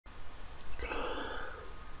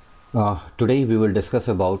Today we will discuss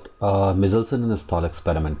about Meselson and Stahl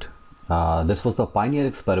experiment. This was the pioneer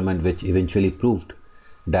experiment which eventually proved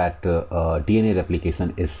that DNA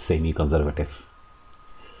replication is semi-conservative.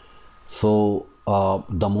 So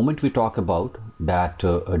the moment we talk about that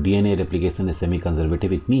DNA replication is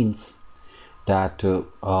semi-conservative, it means that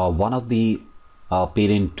one of the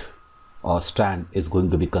parent strand is going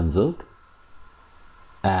to be conserved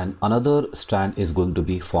and another strand is going to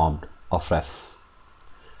be formed afresh.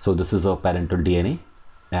 So this is a parental DNA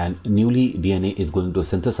and newly DNA is going to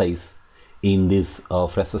synthesize in this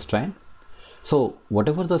fresh strand. So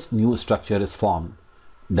whatever this new structure is formed,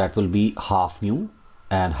 that will be half new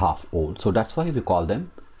and half old. So that's why we call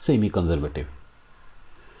them semi-conservative.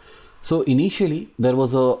 So initially there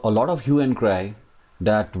was a lot of hue and cry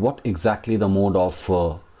that what exactly the mode of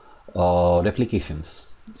replications.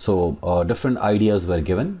 So different ideas were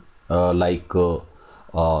given like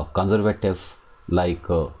conservative, like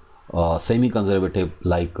semi-conservative,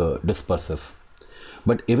 like dispersive.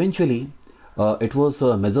 But eventually it was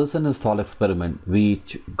a Meselson and Stahl experiment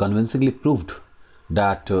which convincingly proved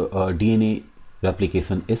that DNA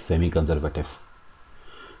replication is semi-conservative.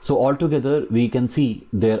 So altogether we can see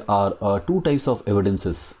there are two types of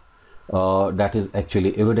evidences that is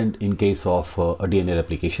actually evident in case of DNA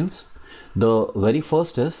replications. The very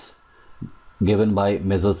first is given by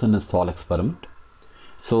Meselson and Stahl experiment.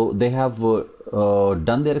 So they have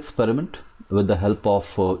done their experiment with the help of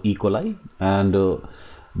E. coli, and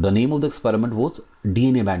the name of the experiment was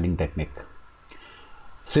DNA banding technique.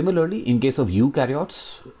 Similarly, in case of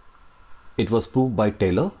eukaryotes, it was proved by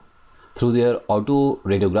Taylor through their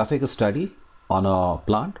autoradiographic study on a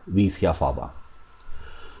plant Visia faba.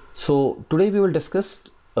 So today we will discuss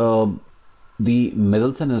the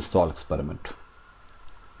Meselson and Stahl experiment.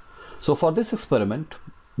 So for this experiment,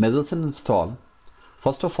 Meselson and Stahl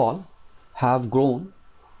first of all have grown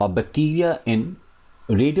a bacteria in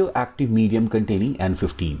radioactive medium containing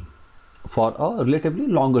N15 for a relatively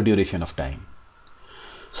longer duration of time.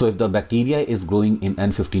 So if the bacteria is growing in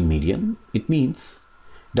N15 medium, it means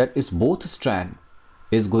that its both strand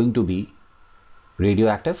is going to be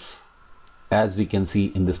radioactive, as we can see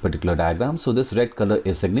in this particular diagram. So this red color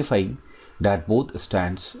is signifying that both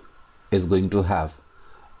strands is going to have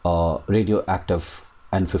radioactive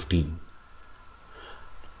N15.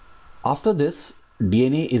 After this,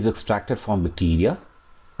 DNA is extracted from bacteria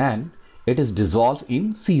and it is dissolved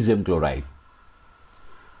in cesium chloride.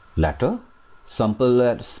 Later, sample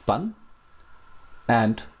are spun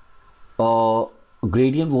and a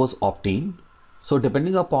gradient was obtained. So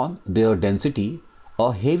depending upon their density,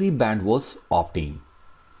 a heavy band was obtained.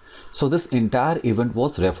 So this entire event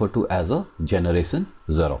was referred to as a generation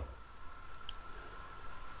 0.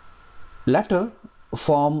 Later,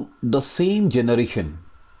 from the same generation,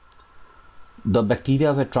 the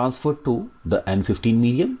bacteria were transferred to the N15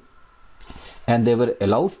 medium and they were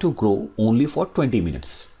allowed to grow only for 20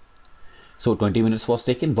 minutes. So 20 minutes was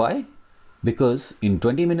taken. Why? Because in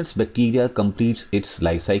 20 minutes bacteria completes its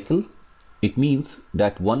life cycle. It means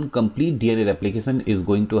that one complete DNA replication is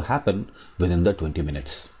going to happen within the 20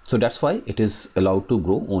 minutes. So that's why it is allowed to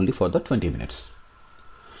grow only for the 20 minutes.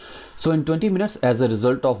 So in 20 minutes, as a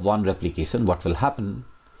result of one replication, what will happen?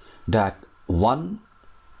 That one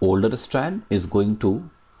older strand is going to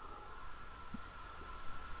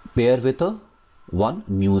pair with one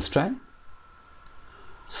new strand.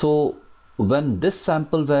 So when this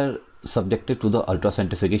sample were subjected to the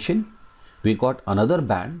ultracentrifugation, we got another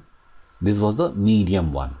band. This was the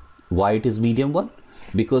medium one. Why it is medium one?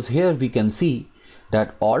 Because here we can see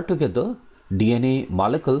that altogether DNA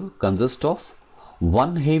molecule consists of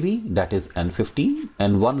one heavy, that is N15,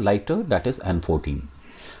 and one lighter, that is N14.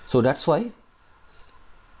 So that's why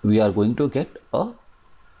we are going to get a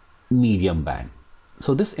medium band.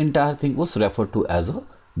 So this entire thing was referred to as a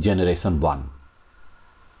generation 1.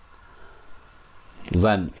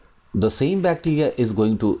 When the same bacteria is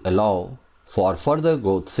going to allow for further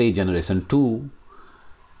growth, say generation 2,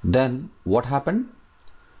 then what happened?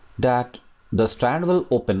 That the strand will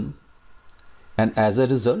open, and as a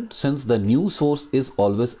result, since the new source is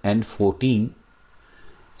always N14,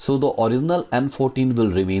 so the original N14 will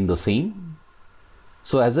remain the same.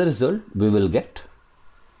 So as a result, we will get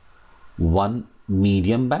one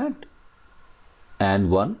medium band and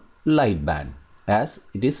one light band, as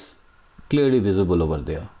it is clearly visible over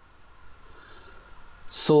there.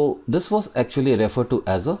 So this was actually referred to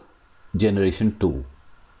as a generation 2.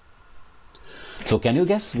 So can you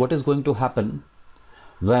guess what is going to happen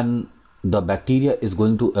when the bacteria is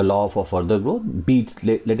going to allow for further growth? Be it,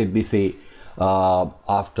 let it be say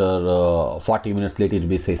after 40 minutes, let it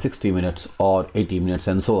be say 60 minutes or 80 minutes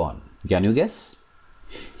and so on. Can you guess?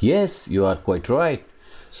 Yes, you are quite right.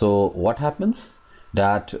 So what happens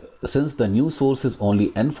that since the new source is only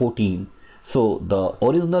N14, so the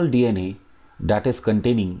original DNA that is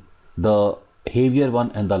containing the heavier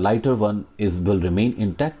one and the lighter one will remain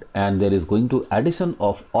intact, and there is going to addition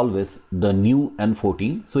of always the new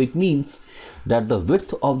N14. So it means that the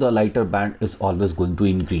width of the lighter band is always going to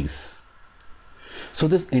increase. So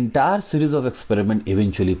this entire series of experiment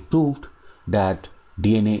eventually proved that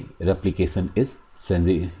DNA replication is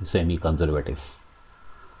semi-conservative.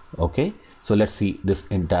 Okay, so let's see this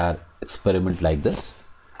entire experiment like this.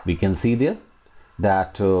 We can see there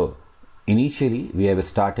that initially we have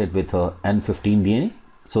started with N15 DNA.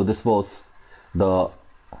 So this was the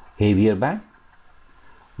heavier band.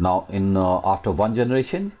 Now in after one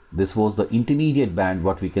generation, this was the intermediate band,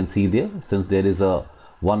 what we can see there, since there is a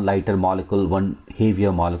one lighter molecule, one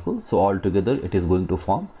heavier molecule. So altogether it is going to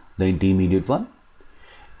form the intermediate one.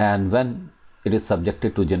 And when it is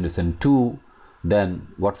subjected to generation 2, then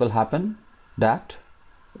what will happen, that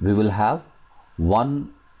we will have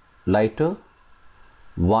one lighter,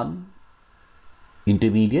 one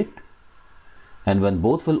intermediate, and when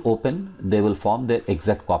both will open, they will form their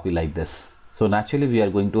exact copy like this. So naturally we are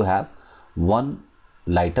going to have one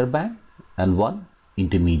lighter band and one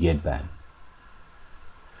intermediate band.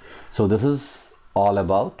 So this is all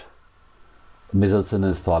about Meselson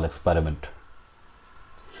and Stahl experiment.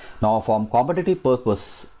 Now from competitive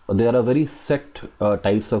purpose, there are very set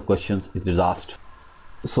types of questions it is asked.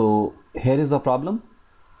 So here is the problem.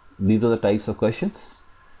 These are the types of questions.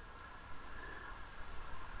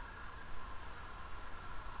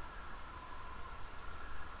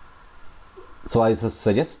 So I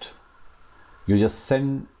suggest you just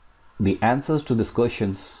send the answers to these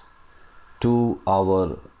questions to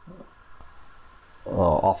our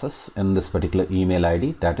office in this particular email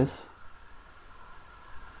ID, that is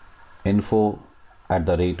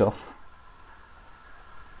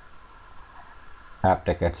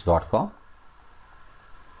info@aptechats.com,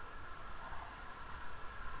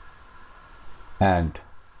 and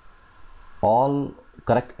all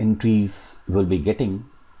correct entries will be getting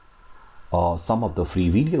some of the free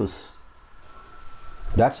videos.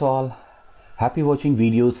 That's all. Happy watching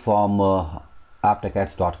videos from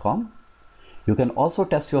aptechats.com. You can also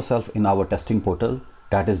test yourself in our testing portal,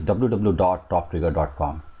 that is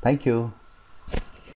www.toptrigger.com. Thank you.